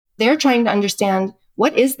they're trying to understand,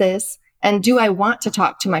 what is this? And do I want to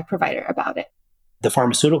talk to my provider about it? The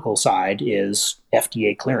pharmaceutical side is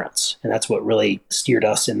FDA clearance. And that's what really steered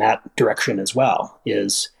us in that direction as well,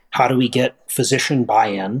 is how do we get physician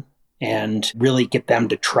buy-in and really get them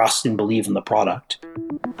to trust and believe in the product?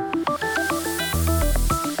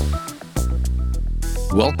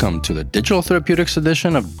 Welcome to the Digital Therapeutics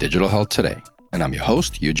edition of Digital Health Today, and I'm your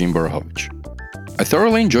host, Eugene Borovich. I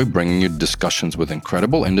thoroughly enjoy bringing you discussions with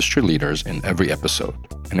incredible industry leaders in every episode,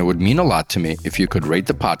 and it would mean a lot to me if you could rate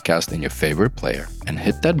the podcast in your favorite player and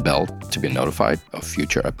hit that bell to be notified of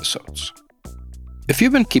future episodes. If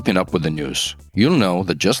you've been keeping up with the news, you'll know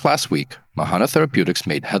that just last week, Mahana Therapeutics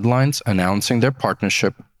made headlines announcing their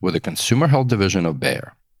partnership with the consumer health division of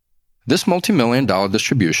Bayer. This multi-million-dollar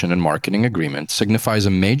distribution and marketing agreement signifies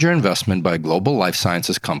a major investment by a global life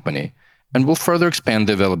sciences company and will further expand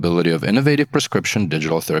the availability of innovative prescription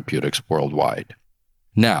digital therapeutics worldwide.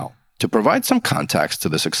 Now, to provide some context to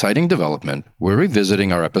this exciting development, we're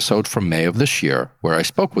revisiting our episode from May of this year, where I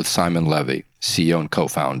spoke with Simon Levy, CEO and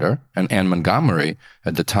co-founder, and Anne Montgomery,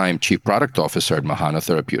 at the time Chief Product Officer at Mahana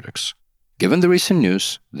Therapeutics. Given the recent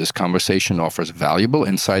news, this conversation offers valuable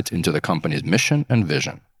insights into the company's mission and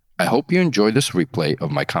vision. I hope you enjoy this replay of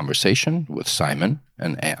my conversation with Simon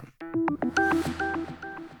and Anne.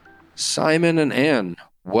 Simon and Anne,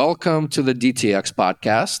 welcome to the DTX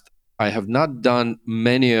podcast. I have not done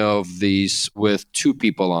many of these with two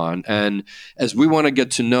people on, and as we want to get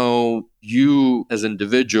to know you as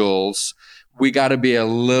individuals, we got to be a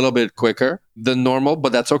little bit quicker than normal,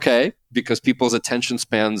 but that's okay because people's attention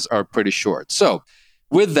spans are pretty short. So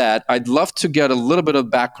with that, I'd love to get a little bit of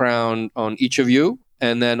background on each of you,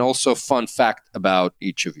 and then also fun fact about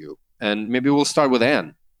each of you. And maybe we'll start with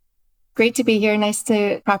Anne. Great to be here. Nice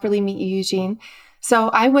to properly meet you, Eugene. So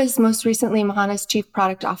I was most recently Mahana's Chief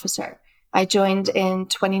Product Officer. I joined in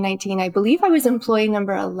 2019. I believe I was employee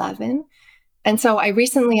number 11. And so I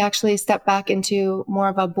recently actually stepped back into more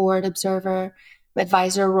of a board observer,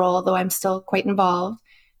 advisor role, though I'm still quite involved.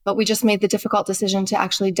 But we just made the difficult decision to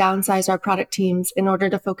actually downsize our product teams in order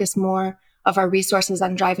to focus more of our resources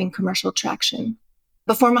on driving commercial traction.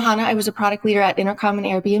 Before Mahana, I was a product leader at Intercom and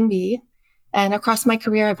Airbnb. And across my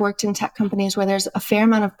career, I've worked in tech companies where there's a fair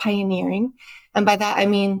amount of pioneering. And by that, I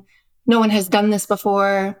mean, no one has done this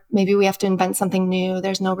before. Maybe we have to invent something new.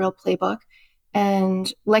 There's no real playbook.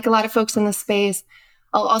 And like a lot of folks in the space,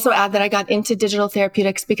 I'll also add that I got into digital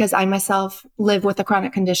therapeutics because I myself live with a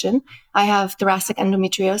chronic condition. I have thoracic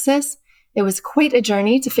endometriosis. It was quite a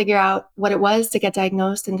journey to figure out what it was, to get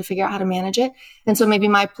diagnosed and to figure out how to manage it. And so maybe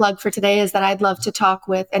my plug for today is that I'd love to talk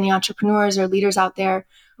with any entrepreneurs or leaders out there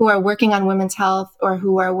who are working on women's health or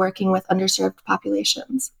who are working with underserved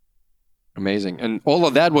populations. Amazing. And all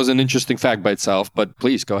of that was an interesting fact by itself, but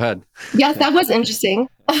please go ahead. Yes, that was interesting.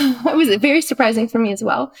 It was very surprising for me as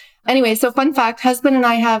well. Anyway, so fun fact, husband and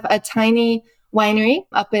I have a tiny winery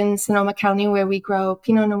up in Sonoma County where we grow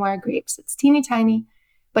Pinot Noir grapes. It's teeny tiny,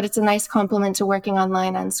 but it's a nice complement to working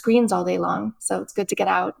online on screens all day long. So it's good to get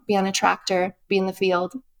out, be on a tractor, be in the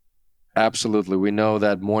field. Absolutely. We know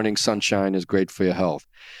that morning sunshine is great for your health.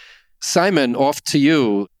 Simon, off to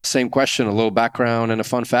you. Same question, a little background and a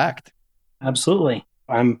fun fact. Absolutely.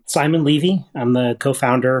 I'm Simon Levy. I'm the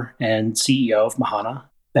co-founder and CEO of Mahana.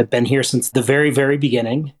 I've been here since the very, very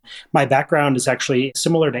beginning. My background is actually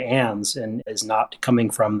similar to Anne's and is not coming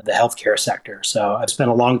from the healthcare sector. So I've spent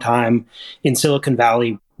a long time in Silicon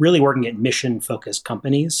Valley really working at mission-focused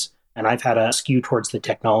companies, and I've had a skew towards the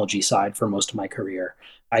technology side for most of my career.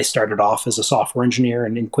 I started off as a software engineer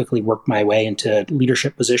and then quickly worked my way into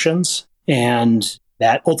leadership positions. And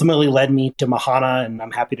that ultimately led me to Mahana, and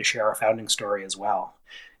I'm happy to share our founding story as well.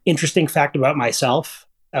 Interesting fact about myself,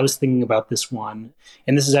 I was thinking about this one,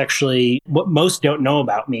 and this is actually what most don't know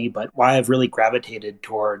about me, but why I've really gravitated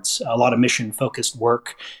towards a lot of mission-focused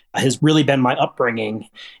work has really been my upbringing.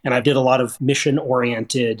 And I did a lot of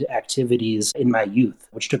mission-oriented activities in my youth,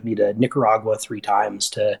 which took me to Nicaragua 3 times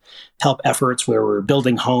to help efforts where we're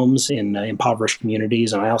building homes in impoverished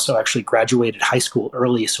communities. And I also actually graduated high school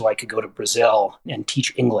early so I could go to Brazil and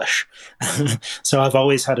teach English. So I've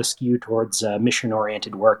always had a skew towards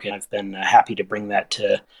mission-oriented work, and I've been happy to bring that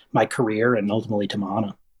to my career and ultimately to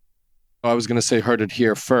Mahana. I was going to say heard it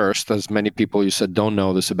here first, as many people you said don't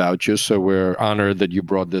know this about you. So we're honored that you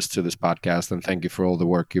brought this to this podcast, and thank you for all the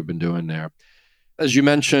work you've been doing there. As you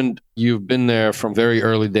mentioned, you've been there from very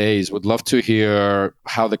early days. Would love to hear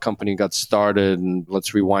how the company got started, and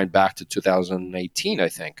let's rewind back to 2018, I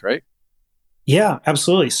think, right? Yeah,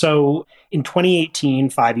 absolutely. So in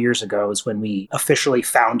 2018, 5 years ago, is when we officially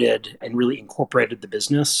founded and really incorporated the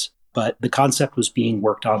business. But the concept was being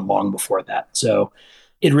worked on long before that. So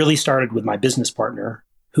It really started with my business partner,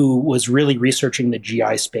 who was really researching the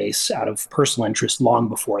GI space out of personal interest long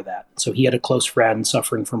before that. So he had a close friend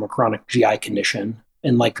suffering from a chronic GI condition.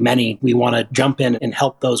 And like many, we want to jump in and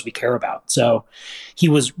help those we care about. So he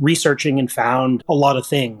was researching and found a lot of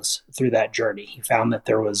things through that journey. He found that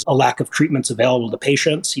there was a lack of treatments available to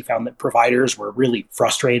patients. He found that providers were really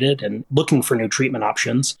frustrated and looking for new treatment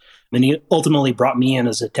options. And he ultimately brought me in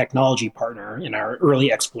as a technology partner in our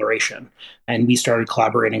early exploration. And we started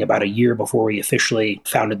collaborating about a year before we officially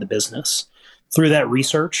founded the business. Through that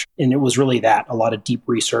research, and it was really that, a lot of deep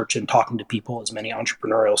research and talking to people, as many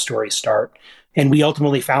entrepreneurial stories start. And we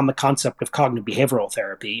ultimately found the concept of cognitive behavioral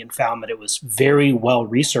therapy and found that it was very well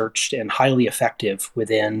researched and highly effective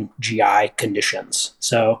within GI conditions.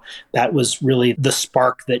 So that was really the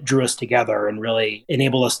spark that drew us together and really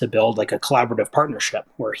enabled us to build like a collaborative partnership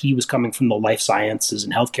where he was coming from the life sciences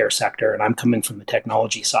and healthcare sector and I'm coming from the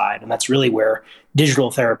technology side. And that's really where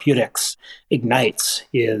digital therapeutics ignites.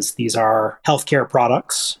 Is these are healthcare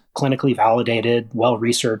products, clinically validated,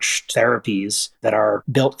 well-researched therapies that are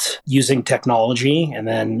built using technology. And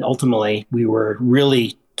then ultimately, we were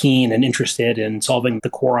really keen and interested in solving the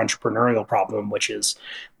core entrepreneurial problem, which is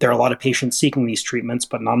there are a lot of patients seeking these treatments,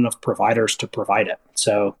 but not enough providers to provide it.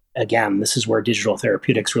 So again, this is where digital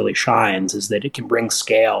therapeutics really shines, is that it can bring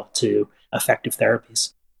scale to effective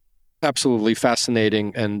therapies. Absolutely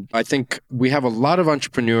fascinating. And I think we have a lot of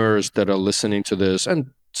entrepreneurs that are listening to this and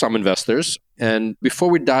some investors. And before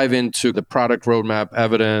we dive into the product roadmap,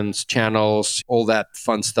 evidence, channels, all that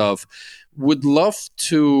fun stuff, would love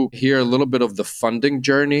to hear a little bit of the funding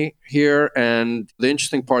journey here. And the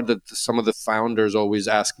interesting part that some of the founders always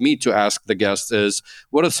ask me to ask the guests is,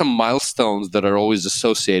 what are some milestones that are always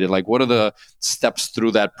associated? Like, what are the steps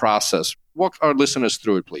through that process? Walk our listeners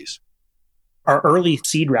through it, please. Our early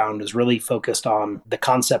seed round was really focused on the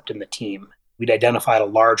concept and the team. We'd identified a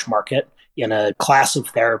large market in a class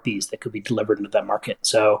of therapies that could be delivered into that market.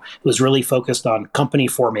 So it was really focused on company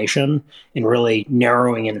formation and really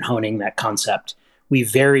narrowing and honing that concept. We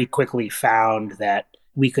very quickly found that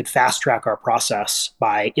we could fast track our process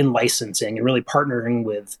by in-licensing and really partnering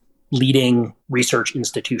with leading research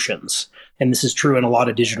institutions. And this is true in a lot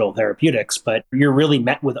of digital therapeutics, but you're really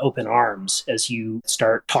met with open arms as you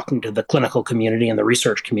start talking to the clinical community and the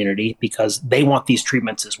research community because they want these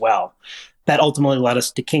treatments as well. That ultimately led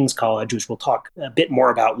us to King's College, which we'll talk a bit more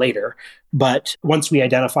about later. But once we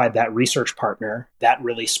identified that research partner, that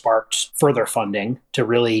really sparked further funding to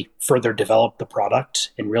really further develop the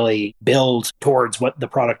product and really build towards what the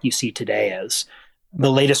product you see today is.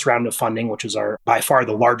 The latest round of funding, which was our by far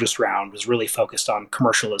the largest round, was really focused on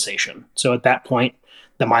commercialization. So at that point,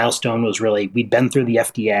 the milestone was really, we'd been through the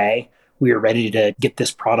FDA. We were ready to get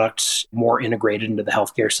this product more integrated into the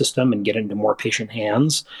healthcare system and get into more patient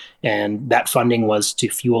hands. And that funding was to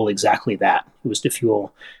fuel exactly that. It was to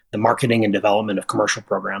fuel the marketing and development of commercial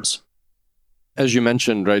programs. As you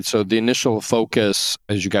mentioned, right, so the initial focus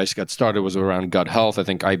as you guys got started was around gut health, I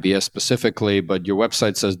think IBS specifically, but your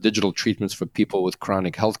website says digital treatments for people with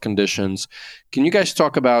chronic health conditions. Can you guys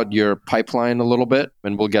talk about your pipeline a little bit?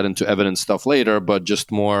 And we'll get into evidence stuff later, but just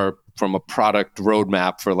more from a product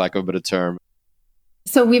roadmap, for lack of a better term.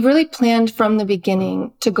 So we've really planned from the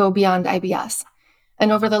beginning to go beyond IBS.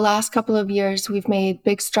 And over the last couple of years, we've made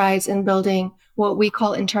big strides in building what we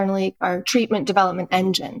call internally our treatment development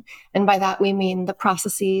engine. And by that, we mean the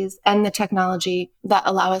processes and the technology that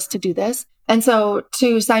allow us to do this. And so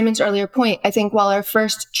to Simon's earlier point, I think while our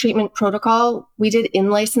first treatment protocol, we did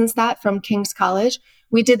in-license that from King's College.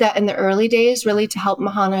 We did that in the early days, really to help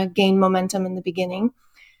Mahana gain momentum in the beginning.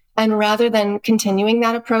 And rather than continuing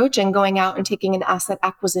that approach and going out and taking an asset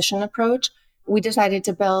acquisition approach, we decided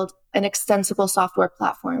to build an extensible software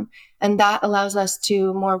platform. And that allows us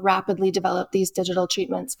to more rapidly develop these digital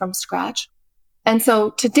treatments from scratch. And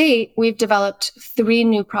so to date, we've developed 3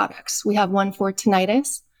 new products. We have one for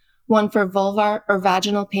tinnitus, one for vulvar or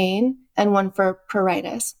vaginal pain, and one for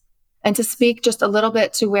pruritus. And to speak just a little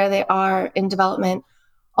bit to where they are in development,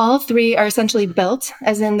 all 3 are essentially built,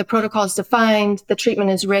 as in the protocol is defined, the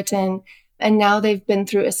treatment is written, and now they've been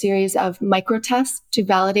through a series of micro tests to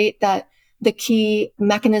validate that the key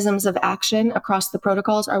mechanisms of action across the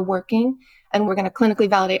protocols are working, and we're going to clinically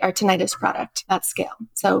validate our tinnitus product at scale.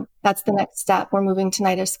 So that's the next step. We're moving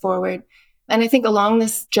tinnitus forward. And I think along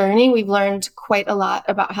this journey, we've learned quite a lot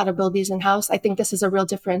about how to build these in-house. I think this is a real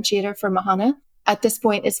differentiator for Mahana. At this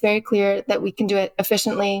point, it's very clear that we can do it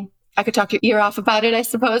efficiently. I could talk your ear off about it, I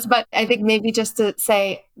suppose, but I think maybe just to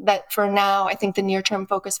say that for now, I think the near-term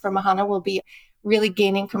focus for Mahana will be really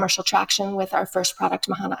gaining commercial traction with our first product,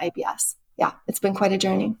 Mahana IBS. Yeah, it's been quite a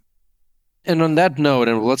journey. And on that note,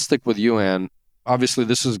 and let's stick with you, Anne, Obviously,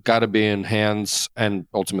 this has got to be in hands and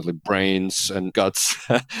ultimately brains and guts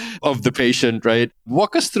of the patient, right?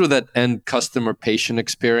 Walk us through that end customer patient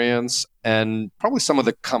experience and probably some of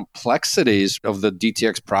the complexities of the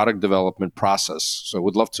DTX product development process. So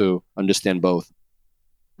we'd love to understand both.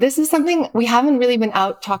 This is something we haven't really been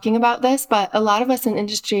out talking about this, but a lot of us in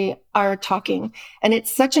industry are talking, and it's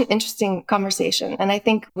such an interesting conversation. And I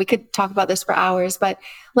think we could talk about this for hours, but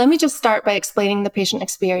let me just start by explaining the patient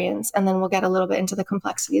experience, and then we'll get a little bit into the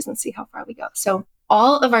complexities and see how far we go. So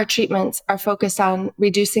all of our treatments are focused on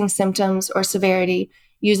reducing symptoms or severity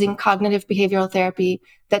using cognitive behavioral therapy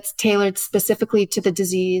that's tailored specifically to the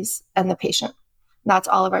disease and the patient. That's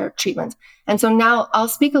all of our treatments. And so now I'll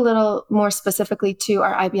speak a little more specifically to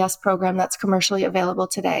our IBS program that's commercially available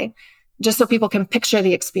today, just so people can picture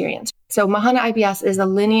the experience. So Mahana IBS is a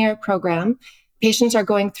linear program. Patients are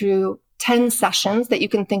going through 10 sessions that you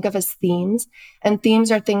can think of as themes. And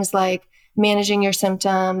themes are things like managing your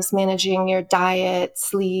symptoms, managing your diet,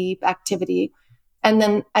 sleep, activity. And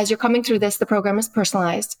then as you're coming through this, the program is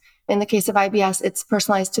personalized. In the case of IBS, it's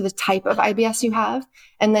personalized to the type of IBS you have,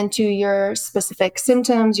 and then to your specific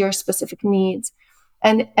symptoms, your specific needs.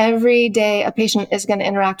 And every day, a patient is going to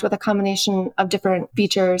interact with a combination of different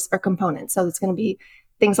features or components. So it's going to be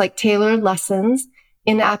things like tailored lessons,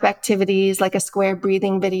 in-app activities like a square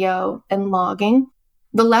breathing video, and logging.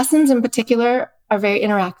 The lessons in particular are very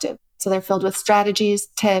interactive. So they're filled with strategies,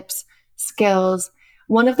 tips, skills.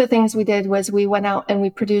 One of the things we did was we went out and we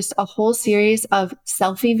produced a whole series of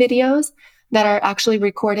selfie videos that are actually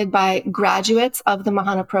recorded by graduates of the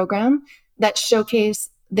Mahana program that showcase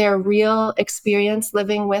their real experience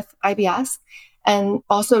living with IBS and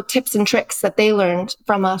also tips and tricks that they learned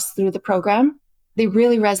from us through the program. They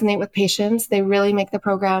really resonate with patients. They really make the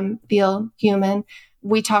program feel human.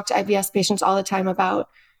 We talk to IBS patients all the time about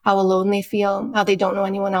how alone they feel, how they don't know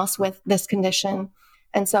anyone else with this condition.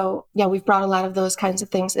 And so, yeah, we've brought a lot of those kinds of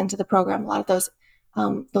things into the program, a lot of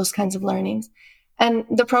those kinds of learnings. And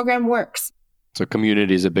the program works. So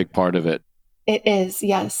community is a big part of it. It is,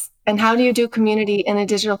 yes. And how do you do community in a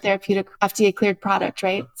digital therapeutic FDA cleared product,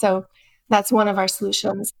 right? So that's one of our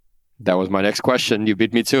solutions. That was my next question. You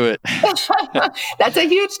beat me to it. That's a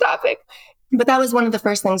huge topic. But that was one of the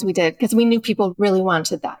first things we did because we knew people really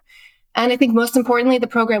wanted that. And I think most importantly, the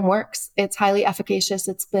program works. It's highly efficacious.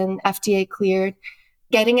 It's been FDA cleared.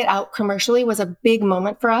 Getting it out commercially was a big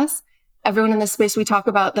moment for us. Everyone in this space, we talk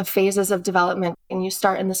about the phases of development, and you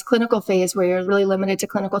start in this clinical phase where you're really limited to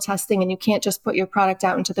clinical testing and you can't just put your product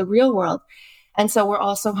out into the real world. And so we're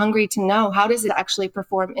also hungry to know, how does it actually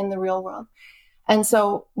perform in the real world? And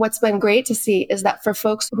so what's been great to see is that for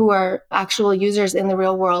folks who are actual users in the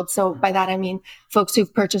real world, so by that I mean folks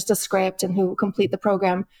who've purchased a script and who complete the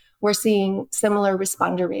program, we're seeing similar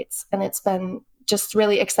responder rates. And it's been just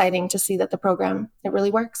really exciting to see that the program, it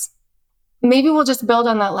really works. Maybe we'll just build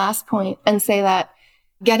on that last point and say that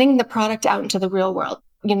getting the product out into the real world,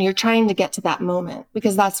 you're trying to get to that moment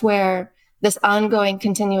because that's where this ongoing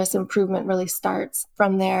continuous improvement really starts.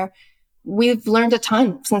 From there, we've learned a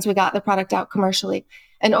ton since we got the product out commercially.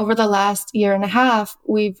 And over the last year and a half,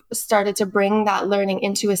 we've started to bring that learning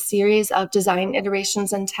into a series of design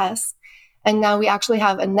iterations and tests. And now we actually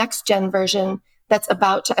have a next gen version that's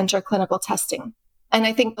about to enter clinical testing. And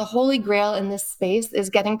I think the holy grail in this space is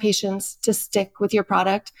getting patients to stick with your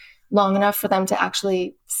product long enough for them to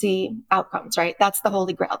actually see outcomes, right? That's the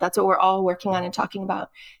holy grail. That's what we're all working on and talking about.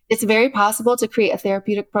 It's very possible to create a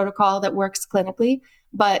therapeutic protocol that works clinically,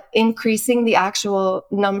 but increasing the actual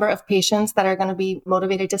number of patients that are going to be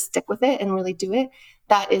motivated to stick with it and really do it,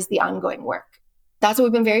 that is the ongoing work. That's what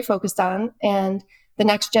we've been very focused on. And the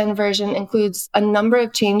next gen version includes a number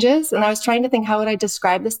of changes. And I was trying to think, how would I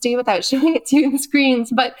describe this to you without showing it to you in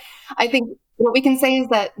screens? But I think what we can say is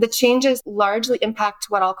that the changes largely impact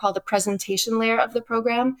what I'll call the presentation layer of the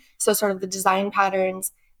program. So sort of the design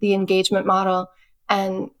patterns, the engagement model.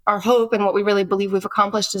 And our hope and what we really believe we've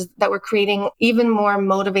accomplished is that we're creating even more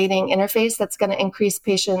motivating interface that's going to increase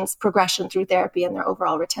patients' progression through therapy and their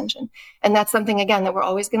overall retention. And that's something, again, that we're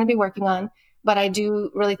always going to be working on. But I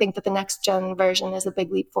do really think that the next gen version is a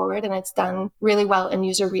big leap forward, and it's done really well in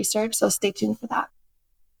user research. So stay tuned for that.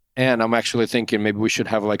 And I'm actually thinking maybe we should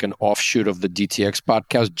have like an offshoot of the DTX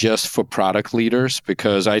podcast just for product leaders,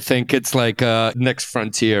 because I think it's like a next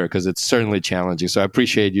frontier, because it's certainly challenging. So I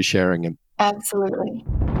appreciate you sharing it. Absolutely.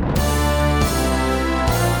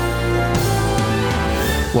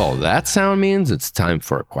 Well, that sound means it's time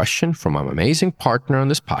for a question from our amazing partner on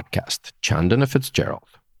this podcast, Chandana Fitzgerald,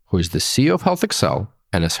 who is the CEO of Health Excel,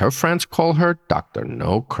 and as her friends call her, Dr.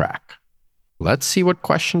 No Crack. Let's see what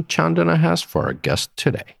question Chandana has for our guest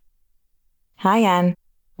today. Hi, Anne.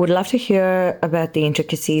 Would love to hear about the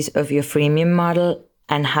intricacies of your freemium model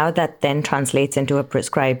and how that then translates into a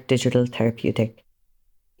prescribed digital therapeutic.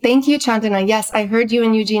 Thank you, Chandana. Yes, I heard you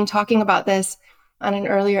and Eugene talking about this on an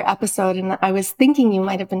earlier episode, and I was thinking you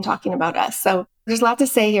might have been talking about us. So there's a lot to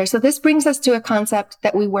say here. So this brings us to a concept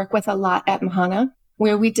that we work with a lot at Mahana,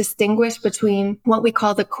 where we distinguish between what we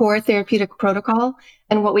call the core therapeutic protocol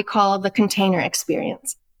and what we call the container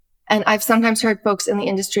experience. And I've sometimes heard folks in the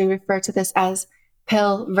industry refer to this as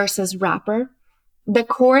pill versus wrapper. The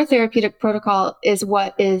core therapeutic protocol is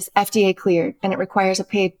what is FDA cleared, and it requires a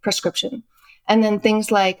paid prescription. And then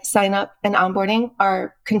things like sign up and onboarding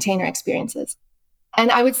are container experiences.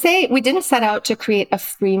 And I would say we didn't set out to create a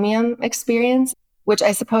freemium experience, which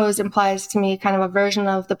I suppose implies to me kind of a version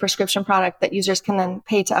of the prescription product that users can then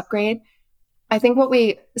pay to upgrade. I think what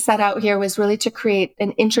we set out here was really to create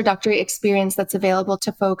an introductory experience that's available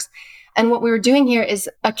to folks. And what we were doing here is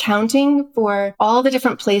accounting for all the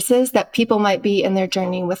different places that people might be in their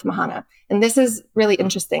journey with Mahana. And this is really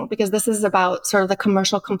interesting because this is about sort of the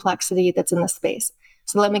commercial complexity that's in the space.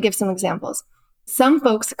 So let me give some examples. Some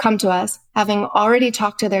folks come to us having already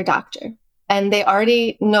talked to their doctor, and they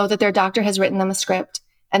already know that their doctor has written them a script,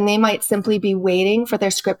 and they might simply be waiting for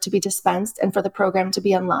their script to be dispensed and for the program to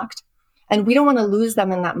be unlocked. And we don't want to lose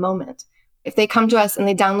them in that moment. If they come to us and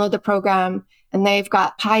they download the program and they've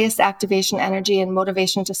got highest activation energy and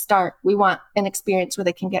motivation to start, we want an experience where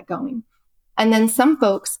they can get going. And then some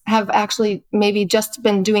folks have actually maybe just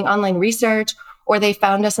been doing online research, or they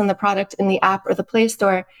found us in the product in the app or the Play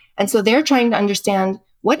Store. And so they're trying to understand,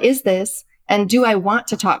 what is this? And do I want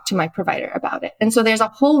to talk to my provider about it? And so there's a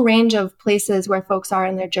whole range of places where folks are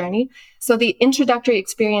in their journey. So the introductory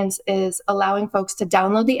experience is allowing folks to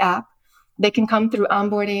download the app. They can come through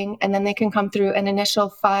onboarding, and then they can come through an initial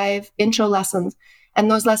 5 intro lessons. And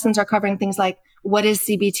those lessons are covering things like, what is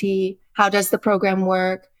CBT? How does the program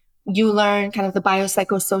work? You learn kind of the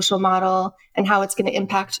biopsychosocial model and how it's going to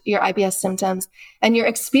impact your IBS symptoms. And you're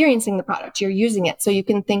experiencing the product. You're using it. So you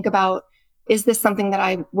can think about, is this something that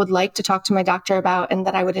I would like to talk to my doctor about and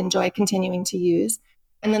that I would enjoy continuing to use?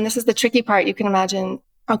 And then this is the tricky part. You can imagine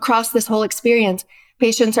across this whole experience,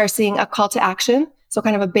 patients are seeing a call to action. So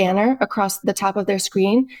kind of a banner across the top of their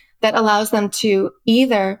screen that allows them to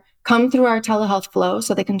either come through our telehealth flow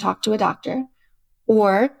so they can talk to a doctor,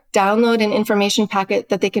 or download an information packet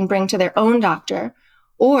that they can bring to their own doctor.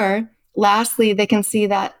 Or lastly, they can see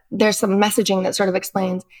that there's some messaging that sort of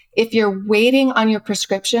explains, if you're waiting on your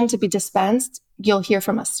prescription to be dispensed, you'll hear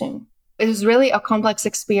from us soon. It is really a complex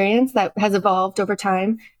experience that has evolved over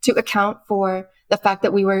time to account for the fact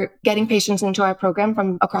that we were getting patients into our program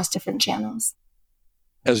from across different channels.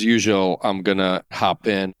 As usual, I'm going to hop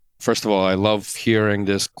in. First of all, I love hearing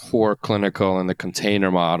this core clinical and the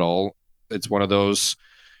container model. It's one of those,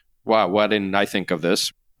 wow, why didn't I think of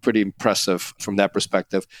this? Pretty impressive from that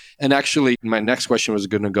perspective. And actually, my next question was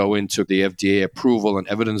going to go into the FDA approval and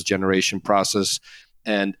evidence generation process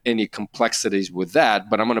and any complexities with that.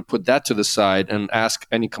 But I'm going to put that to the side and ask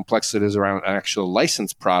any complexities around an actual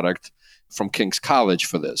licensed product from King's College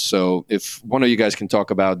for this. So if one of you guys can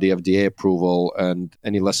talk about the FDA approval and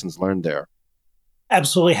any lessons learned there.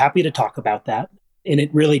 Absolutely happy to talk about that. And it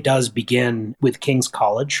really does begin with King's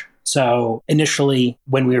College. So initially,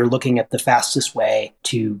 when we were looking at the fastest way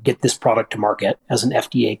to get this product to market as an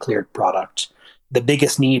FDA cleared product, the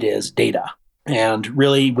biggest need is data. And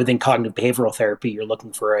really within cognitive behavioral therapy, you're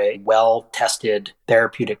looking for a well-tested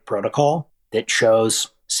therapeutic protocol that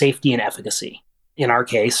shows safety and efficacy. In our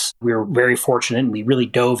case, we were very fortunate and we really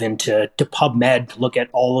dove into PubMed to look at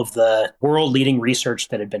all of the world-leading research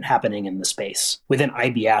that had been happening in the space. Within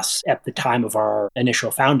IBS, at the time of our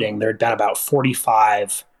initial founding, there had been about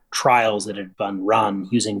 45 trials that had been run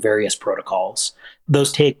using various protocols.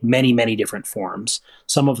 Those take many, many different forms.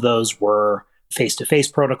 Some of those were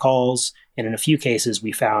face-to-face protocols, and in a few cases,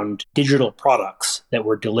 we found digital products that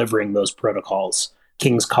were delivering those protocols.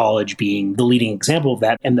 King's College being the leading example of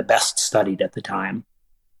that and the best studied at the time.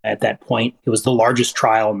 At that point, it was the largest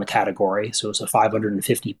trial in the category. So it was a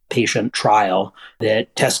 550 patient trial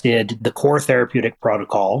that tested the core therapeutic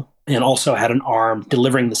protocol and also had an arm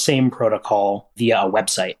delivering the same protocol via a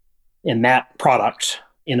website. And that product,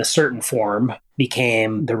 in a certain form,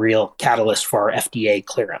 became the real catalyst for our FDA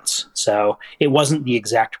clearance. So it wasn't the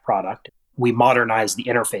exact product. We modernized the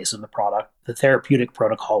interface of the product. The therapeutic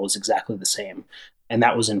protocol was exactly the same. And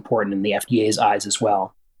that was important in the FDA's eyes as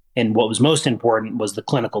well. And what was most important was the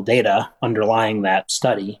clinical data underlying that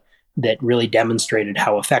study that really demonstrated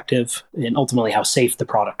how effective and ultimately how safe the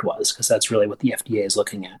product was, because that's really what the FDA is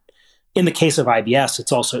looking at. In the case of IBS,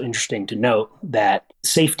 it's also interesting to note that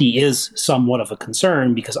safety is somewhat of a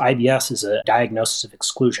concern because IBS is a diagnosis of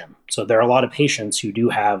exclusion. So there are a lot of patients who do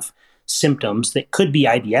have symptoms that could be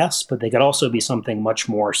IBS, but they could also be something much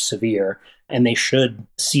more severe. And they should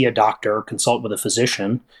see a doctor or consult with a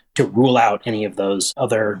physician to rule out any of those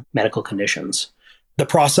other medical conditions. The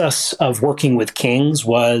process of working with King's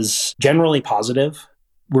was generally positive.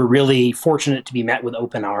 We're really fortunate to be met with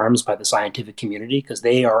open arms by the scientific community because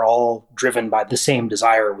they are all driven by the same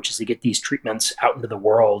desire, which is to get these treatments out into the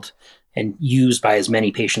world and used by as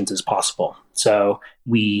many patients as possible. So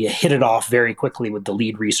we hit it off very quickly with the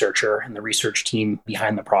lead researcher and the research team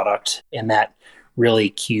behind the product, and that really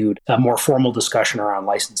cued a more formal discussion around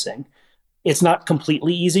licensing. It's not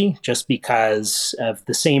completely easy just because of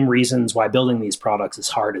the same reasons why building these products is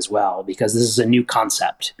hard as well, because this is a new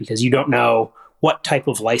concept, because you don't know what type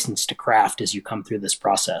of license to craft as you come through this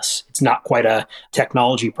process. It's not quite a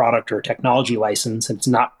technology product or a technology license, and it's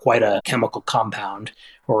not quite a chemical compound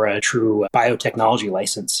or a true biotechnology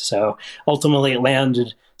license. So ultimately, it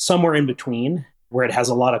landed somewhere in between where it has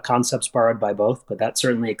a lot of concepts borrowed by both, but that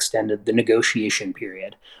certainly extended the negotiation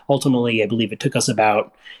period. Ultimately, I believe it took us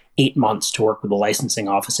about 8 months to work with the licensing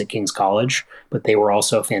office at King's College, but they were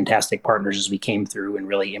also fantastic partners as we came through and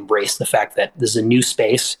really embraced the fact that this is a new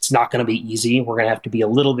space. It's not going to be easy. We're going to have to be a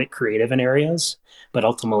little bit creative in areas, but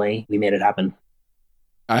ultimately we made it happen.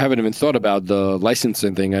 I haven't even thought about the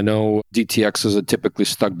licensing thing. I know DTXs are typically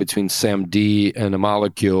stuck between SAMD and a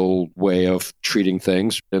molecule way of treating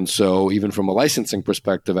things. And so even from a licensing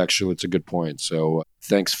perspective, actually, it's a good point. So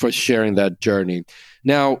thanks for sharing that journey.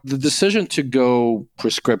 Now, the decision to go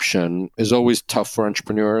prescription is always tough for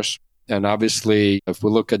entrepreneurs. And obviously, if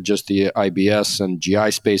we look at just the IBS and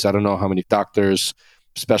GI space, I don't know how many doctors,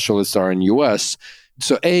 specialists are in US.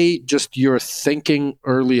 So just your thinking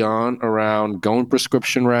early on around going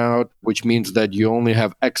prescription route, which means that you only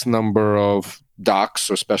have X number of docs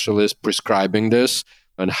or specialists prescribing this.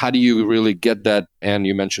 And how do you really get that? And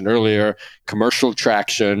you mentioned earlier, commercial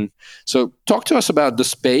traction. So talk to us about the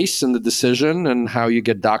space and the decision and how you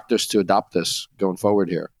get doctors to adopt this going forward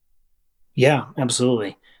here. Yeah,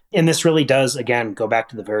 absolutely. And this really does, again, go back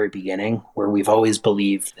to the very beginning where we've always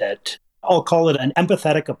believed that I'll call it an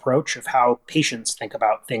empathetic approach of how patients think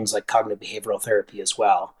about things like cognitive behavioral therapy as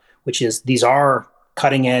well, which is these are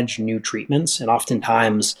cutting edge new treatments. And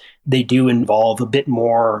oftentimes they do involve a bit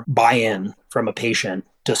more buy-in from a patient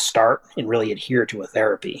to start and really adhere to a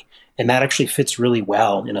therapy. And that actually fits really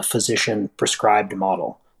well in a physician prescribed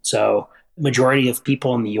model. So majority of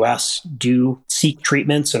people in the US do seek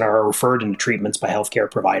treatments and are referred into treatments by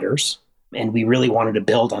healthcare providers. And we really wanted to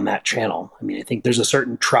build on that channel. I mean, I think there's a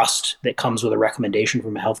certain trust that comes with a recommendation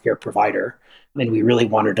from a healthcare provider. And we really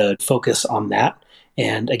wanted to focus on that.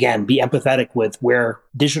 And again, be empathetic with where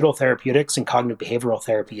digital therapeutics and cognitive behavioral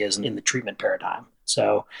therapy is in the treatment paradigm.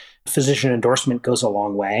 So physician endorsement goes a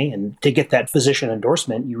long way. And to get that physician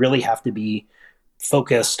endorsement, you really have to be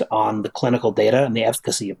focused on the clinical data and the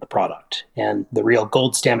efficacy of the product. And the real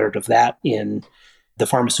gold standard of that in the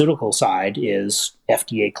pharmaceutical side is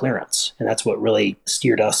FDA clearance. And that's what really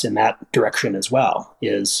steered us in that direction as well,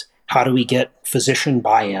 is how do we get physician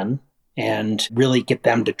buy-in and really get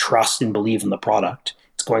them to trust and believe in the product?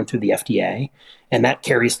 It's going through the FDA, and that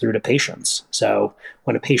carries through to patients. So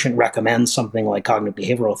when a patient recommends something like cognitive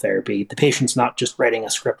behavioral therapy, the patient's not just writing a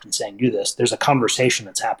script and saying, do this. There's a conversation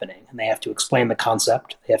that's happening, and they have to explain the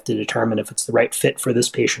concept. They have to determine if it's the right fit for this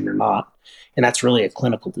patient or not. And that's really a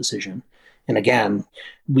clinical decision. And again,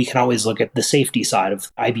 we can always look at the safety side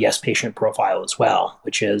of IBS patient profile as well,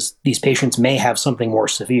 which is these patients may have something more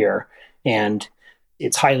severe, and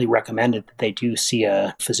it's highly recommended that they do see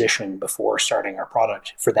a physician before starting our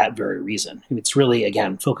product for that very reason. And it's really,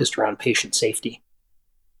 again, focused around patient safety.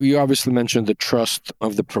 You obviously mentioned the trust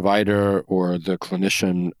of the provider or the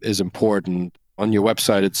clinician is important. On your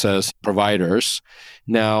website, it says providers.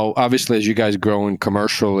 Now, obviously, as you guys growing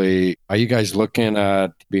commercially, are you guys looking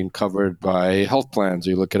at being covered by health plans? Are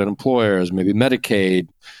you looking at employers, maybe Medicaid?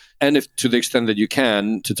 And if to the extent that you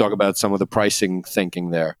can, to talk about some of the pricing thinking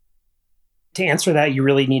there. To answer that, you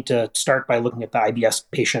really need to start by looking at the IBS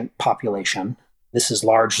patient population. This is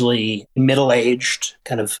largely middle-aged,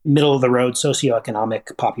 kind of middle-of-the-road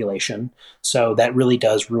socioeconomic population. So that really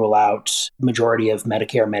does rule out the majority of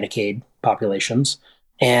Medicare, Medicaid populations.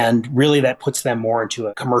 And really that puts them more into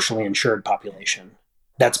a commercially insured population.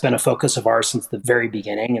 That's been a focus of ours since the very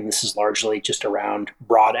beginning, and this is largely just around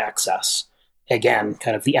broad access. Again,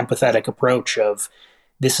 kind of the empathetic approach of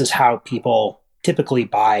this is how people typically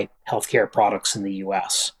buy healthcare products in the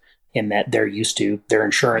US, in that they're used to their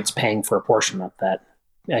insurance paying for a portion of that.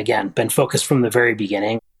 Again, been focused from the very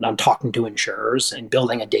beginning. I'm talking to insurers and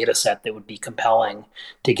building a data set that would be compelling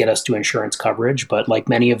to get us to insurance coverage. But like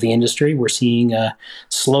many of the industry, we're seeing a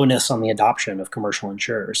slowness on the adoption of commercial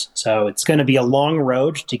insurers. So it's going to be a long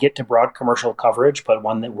road to get to broad commercial coverage, but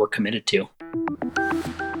one that we're committed to.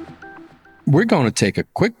 We're going to take a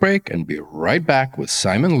quick break and be right back with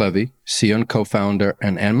Simon Levy, CEO and co-founder,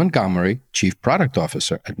 and Anne Montgomery, Chief Product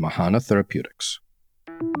Officer at Mahana Therapeutics.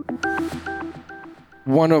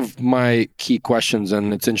 One of my key questions,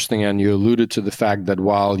 and it's interesting, and you alluded to the fact that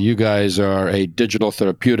while you guys are a digital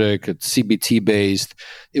therapeutic, it's CBT-based,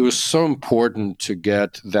 it was so important to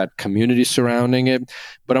get that community surrounding it.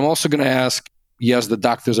 But I'm also going to ask, yes, the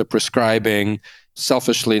doctors are prescribing.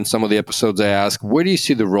 Selfishly, in some of the episodes, I ask, where do you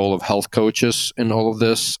see the role of health coaches in all of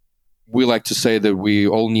this? We like to say that we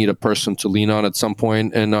all need a person to lean on at some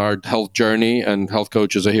point in our health journey, and health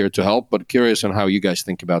coaches are here to help. But curious on how you guys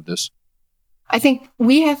think about this. I think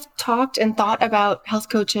we have talked and thought about health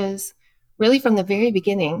coaches really from the very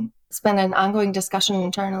beginning. It's been an ongoing discussion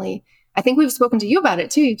internally. I think we've spoken to you about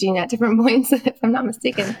it too, Eugene, at different points, if I'm not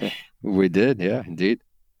mistaken. We did, yeah, indeed.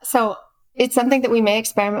 So it's something that we may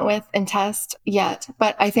experiment with and test yet.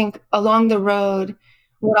 But I think along the road,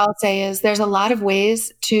 what I'll say is there's a lot of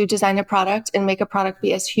ways to design a product and make a product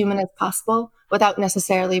be as human as possible without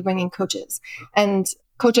necessarily bringing coaches. And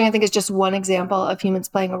coaching, I think, is just one example of humans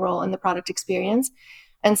playing a role in the product experience.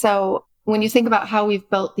 And so when you think about how we've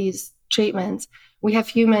built these treatments, we have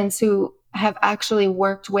humans who have actually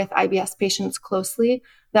worked with IBS patients closely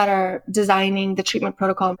that are designing the treatment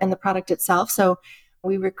protocol and the product itself. So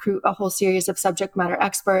we recruit a whole series of subject matter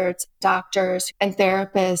experts, doctors, and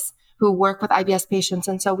therapists who work with IBS patients.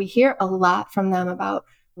 And so we hear a lot from them about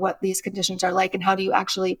what these conditions are like and how do you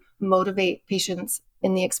actually motivate patients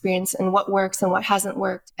in the experience and what works and what hasn't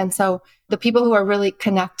worked. And so the people who are really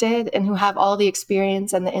connected and who have all the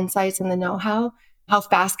experience and the insights and the know-how, how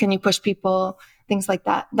fast can you push people, things like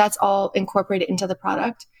that, that's all incorporated into the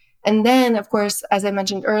product. And then, of course, as I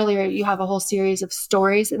mentioned earlier, you have a whole series of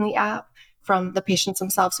stories in the app from the patients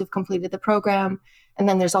themselves who've completed the program. And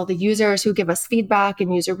then there's all the users who give us feedback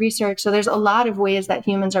and user research. So there's a lot of ways that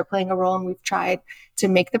humans are playing a role, and we've tried to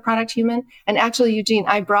make the product human. And actually, Eugene,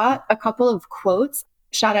 I brought a couple of quotes.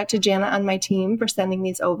 Shout out to Jana on my team for sending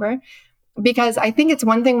these over, because I think it's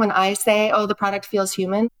one thing when I say, oh, the product feels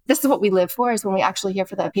human. This is what we live for, is when we actually hear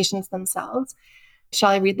from the patients themselves. Shall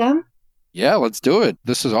I read them? Yeah, let's do it.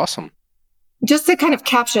 This is awesome. Just to kind of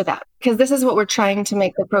capture that, because this is what we're trying to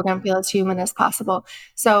make the program feel as human as possible.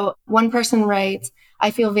 So one person writes,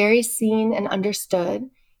 I feel very seen and understood.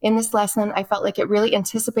 In this lesson, I felt like it really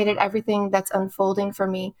anticipated everything that's unfolding for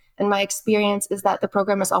me. And my experience is that the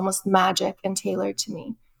program is almost magic and tailored to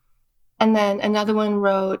me. And then another one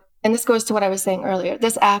wrote, and this goes to what I was saying earlier,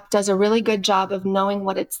 this app does a really good job of knowing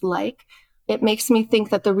what it's like. It makes me think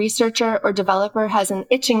that the researcher or developer has an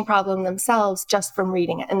itching problem themselves just from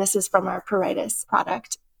reading it. And this is from our pruritus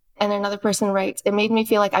product. And another person writes, it made me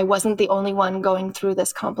feel like I wasn't the only one going through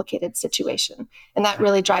this complicated situation. And that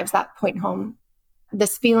really drives that point home.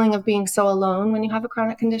 This feeling of being so alone when you have a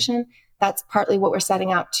chronic condition, that's partly what we're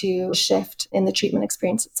setting out to shift in the treatment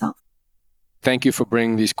experience itself. Thank you for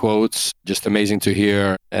bringing these quotes. Just amazing to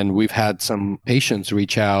hear. And we've had some patients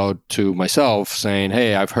reach out to myself saying,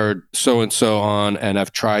 hey, I've heard so-and-so on and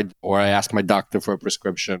I've tried, or I asked my doctor for a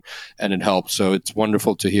prescription and it helped. So it's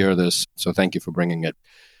wonderful to hear this. So thank you for bringing it.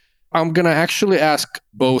 I'm going to actually ask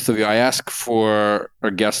both of you. I ask for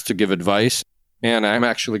our guests to give advice. And I'm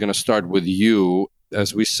actually going to start with you.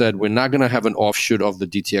 As we said, we're not going to have an offshoot of the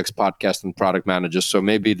DTX podcast and product managers. So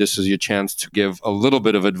maybe this is your chance to give a little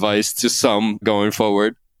bit of advice to some going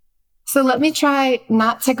forward. So let me try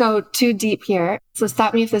not to go too deep here. So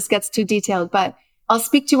stop me if this gets too detailed, but I'll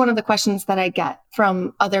speak to one of the questions that I get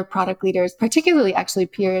from other product leaders, particularly actually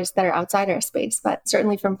peers that are outside our space, but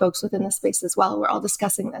certainly from folks within the space as well. We're all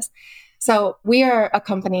discussing this. So we are a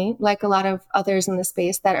company, like a lot of others in the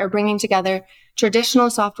space, that are bringing together traditional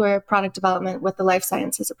software product development with the life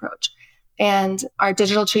sciences approach. And our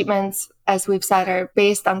digital treatments, as we've said, are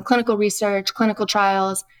based on clinical research, clinical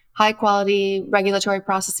trials, high quality regulatory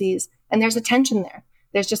processes. And there's a tension there.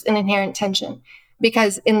 There's just an inherent tension.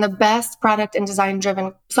 Because in the best product and design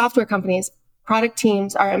driven software companies, product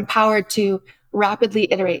teams are empowered to rapidly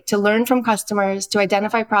iterate, to learn from customers, to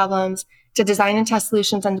identify problems, to design and test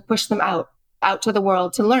solutions, and to push them out to the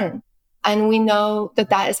world to learn. And we know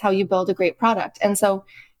that that is how you build a great product. And so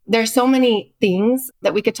there's so many things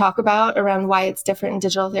that we could talk about around why it's different in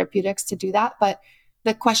digital therapeutics to do that. But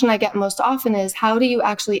the question I get most often is, how do you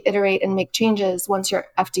actually iterate and make changes once you're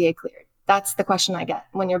FDA cleared? That's the question I get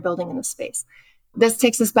when you're building in this space. This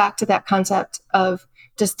takes us back to that concept of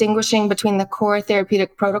distinguishing between the core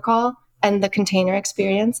therapeutic protocol and the container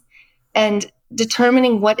experience, and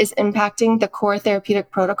determining what is impacting the core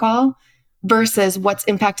therapeutic protocol versus what's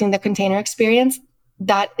impacting the container experience.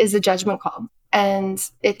 That is a judgment call. And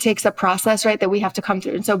it takes a process, right, that we have to come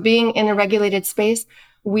through. And so being in a regulated space,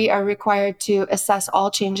 we are required to assess all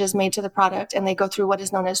changes made to the product, and they go through what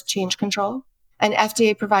is known as change control. And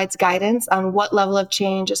FDA provides guidance on what level of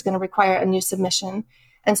change is going to require a new submission.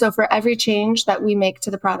 And so for every change that we make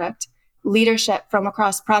to the product, leadership from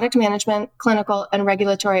across product management, clinical, and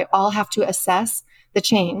regulatory all have to assess the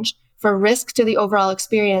change for risk to the overall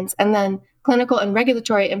experience. And then clinical and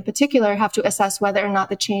regulatory in particular have to assess whether or not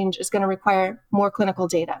the change is going to require more clinical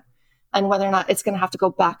data and whether or not it's going to have to go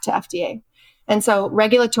back to FDA. And so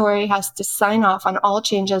regulatory has to sign off on all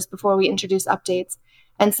changes before we introduce updates.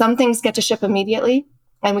 And some things get to ship immediately,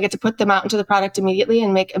 and we get to put them out into the product immediately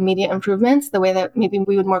and make immediate improvements the way that maybe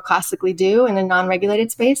we would more classically do in a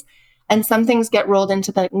non-regulated space. And some things get rolled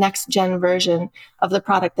into the next gen version of the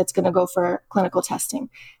product that's going to go for clinical testing.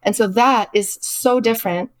 And so that is so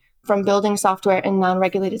different from building software in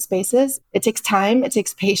non-regulated spaces. It takes time, it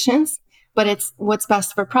takes patience, but it's what's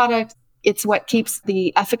best for product. It's what keeps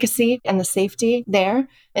the efficacy and the safety there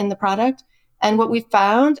in the product. And what we've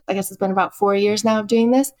found, I guess it's been about 4 years now of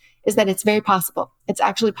doing this, is that it's very possible. It's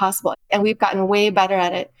actually possible. And we've gotten way better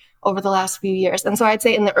at it over the last few years. And so I'd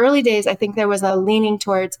say in the early days, I think there was a leaning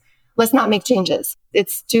towards, let's not make changes.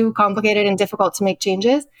 It's too complicated and difficult to make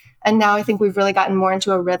changes. And now I think we've really gotten more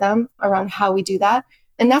into a rhythm around how we do that.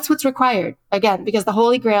 And that's what's required, again, because the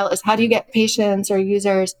holy grail is how do you get patients or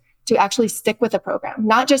users to actually stick with a program,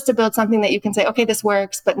 not just to build something that you can say, okay, this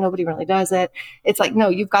works, but nobody really does it. It's like, no,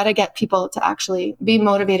 you've got to get people to actually be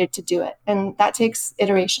motivated to do it. And that takes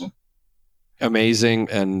iteration. Amazing.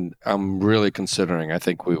 And I'm really considering, I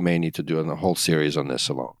think we may need to do a whole series on this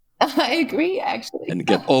alone. I agree, actually. And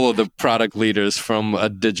get all of the product leaders from a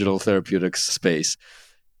digital therapeutics space.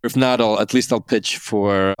 If not, at least I'll pitch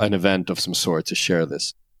for an event of some sort to share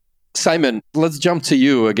this. Simon, let's jump to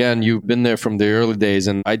you. Again, you've been there from the early days,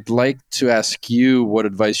 and I'd like to ask you what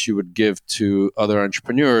advice you would give to other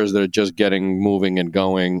entrepreneurs that are just getting moving and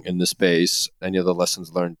going in the space. Any of the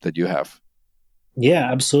lessons learned that you have? Yeah,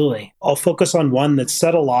 absolutely. I'll focus on one that's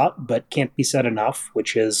said a lot, but can't be said enough,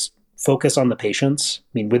 which is focus on the patients. I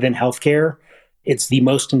mean, within healthcare, it's the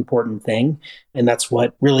most important thing. And that's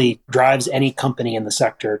what really drives any company in the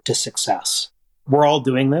sector to success. We're all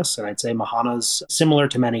doing this, and I'd say Mahana's similar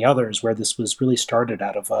to many others, where this was really started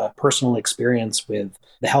out of a personal experience with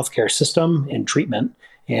the healthcare system and treatment.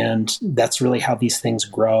 And that's really how these things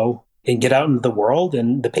grow and get out into the world.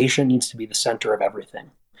 And the patient needs to be the center of everything.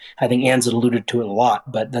 I think Anne's alluded to it a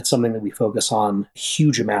lot, but that's something that we focus on a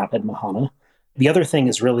huge amount at Mahana. The other thing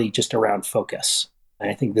is really just around focus. And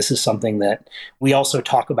I think this is something that we also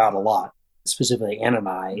talk about a lot, specifically Anne and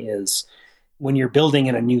I, is when you're building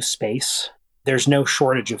in a new space, there's no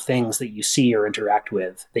shortage of things that you see or interact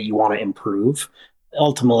with that you want to improve.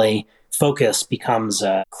 Ultimately, focus becomes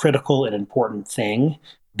a critical and important thing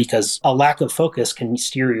because a lack of focus can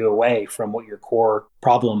steer you away from what your core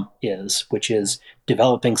problem is, which is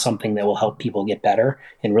developing something that will help people get better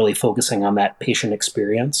and really focusing on that patient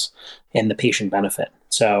experience and the patient benefit.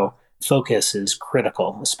 So focus is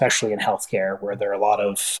critical, especially in healthcare, where there are a lot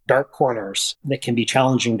of dark corners that can be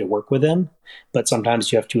challenging to work within, but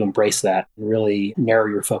sometimes you have to embrace that and really narrow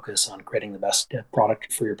your focus on creating the best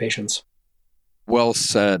product for your patients. Well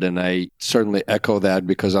said, and I certainly echo that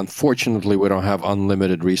because unfortunately we don't have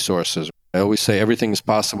unlimited resources. I always say everything is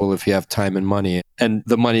possible if you have time and money, and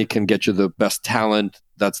the money can get you the best talent.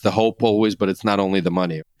 That's the hope always, but it's not only the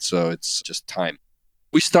money, so it's just time.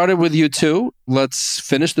 We started with you two. Let's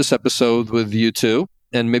finish this episode with you two.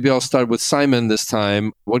 And maybe I'll start with Simon this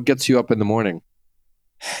time. What gets you up in the morning?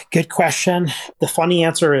 Good question. The funny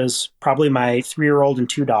answer is probably my 3-year-old and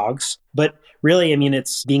 2 dogs. But really, I mean,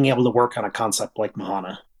 it's being able to work on a concept like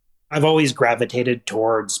Mahana. I've always gravitated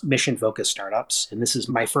towards mission-focused startups, and this is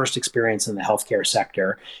my first experience in the healthcare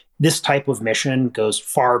sector. This type of mission goes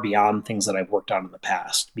far beyond things that I've worked on in the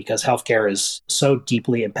past because healthcare is so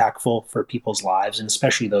deeply impactful for people's lives, and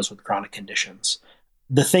especially those with chronic conditions.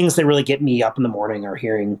 The things that really get me up in the morning are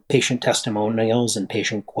hearing patient testimonials and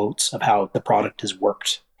patient quotes of how the product has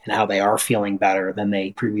worked and how they are feeling better than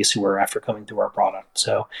they previously were after coming through our product.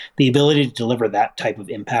 So the ability to deliver that type of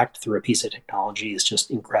impact through a piece of technology is just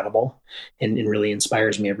incredible and really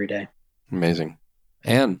inspires me every day. Amazing.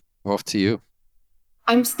 Anne, off to you.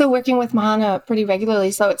 I'm still working with Mahana pretty regularly,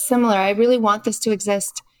 so it's similar. I really want this to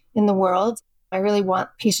exist in the world. I really want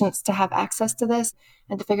patients to have access to this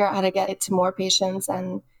and to figure out how to get it to more patients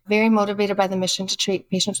and very motivated by the mission to treat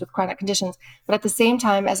patients with chronic conditions. But at the same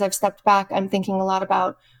time, as I've stepped back, I'm thinking a lot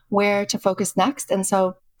about where to focus next. And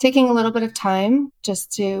so taking a little bit of time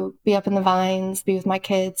just to be up in the vines, be with my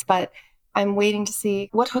kids, but I'm waiting to see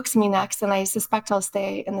what hooks me next. And I suspect I'll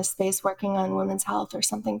stay in this space working on women's health or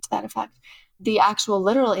something to that effect. The actual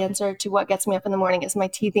literal answer to what gets me up in the morning is my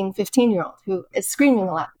teething 15-year-old who is screaming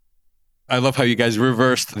a lot. I love how you guys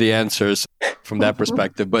reversed the answers from that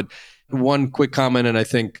perspective. But one quick comment, and I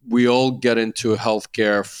think we all get into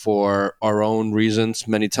healthcare for our own reasons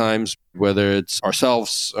many times, whether it's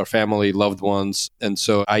ourselves, our family, loved ones. And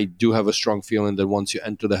so I do have a strong feeling that once you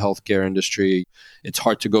enter the healthcare industry, it's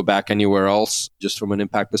hard to go back anywhere else, just from an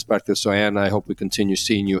impact perspective. So Anne, I hope we continue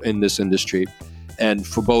seeing you in this industry. And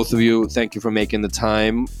for both of you, thank you for making the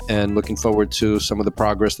time and looking forward to some of the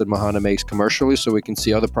progress that Mahana makes commercially so we can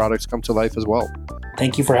see other products come to life as well.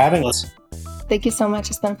 Thank you for having us. Thank you so much.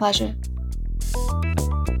 It's been a pleasure.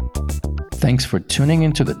 Thanks for tuning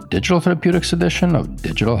into the Digital Therapeutics edition of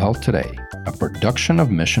Digital Health Today, a production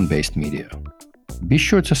of Mission-Based Media. Be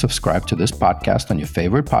sure to subscribe to this podcast on your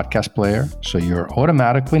favorite podcast player so you're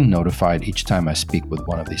automatically notified each time I speak with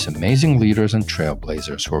one of these amazing leaders and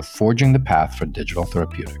trailblazers who are forging the path for digital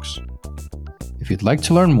therapeutics. If you'd like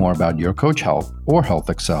to learn more about Your Coach Health or Health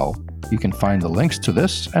Excel, you can find the links to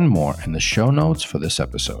this and more in the show notes for this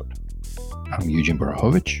episode. I'm Eugene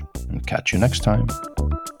Borohovich, and catch you next time.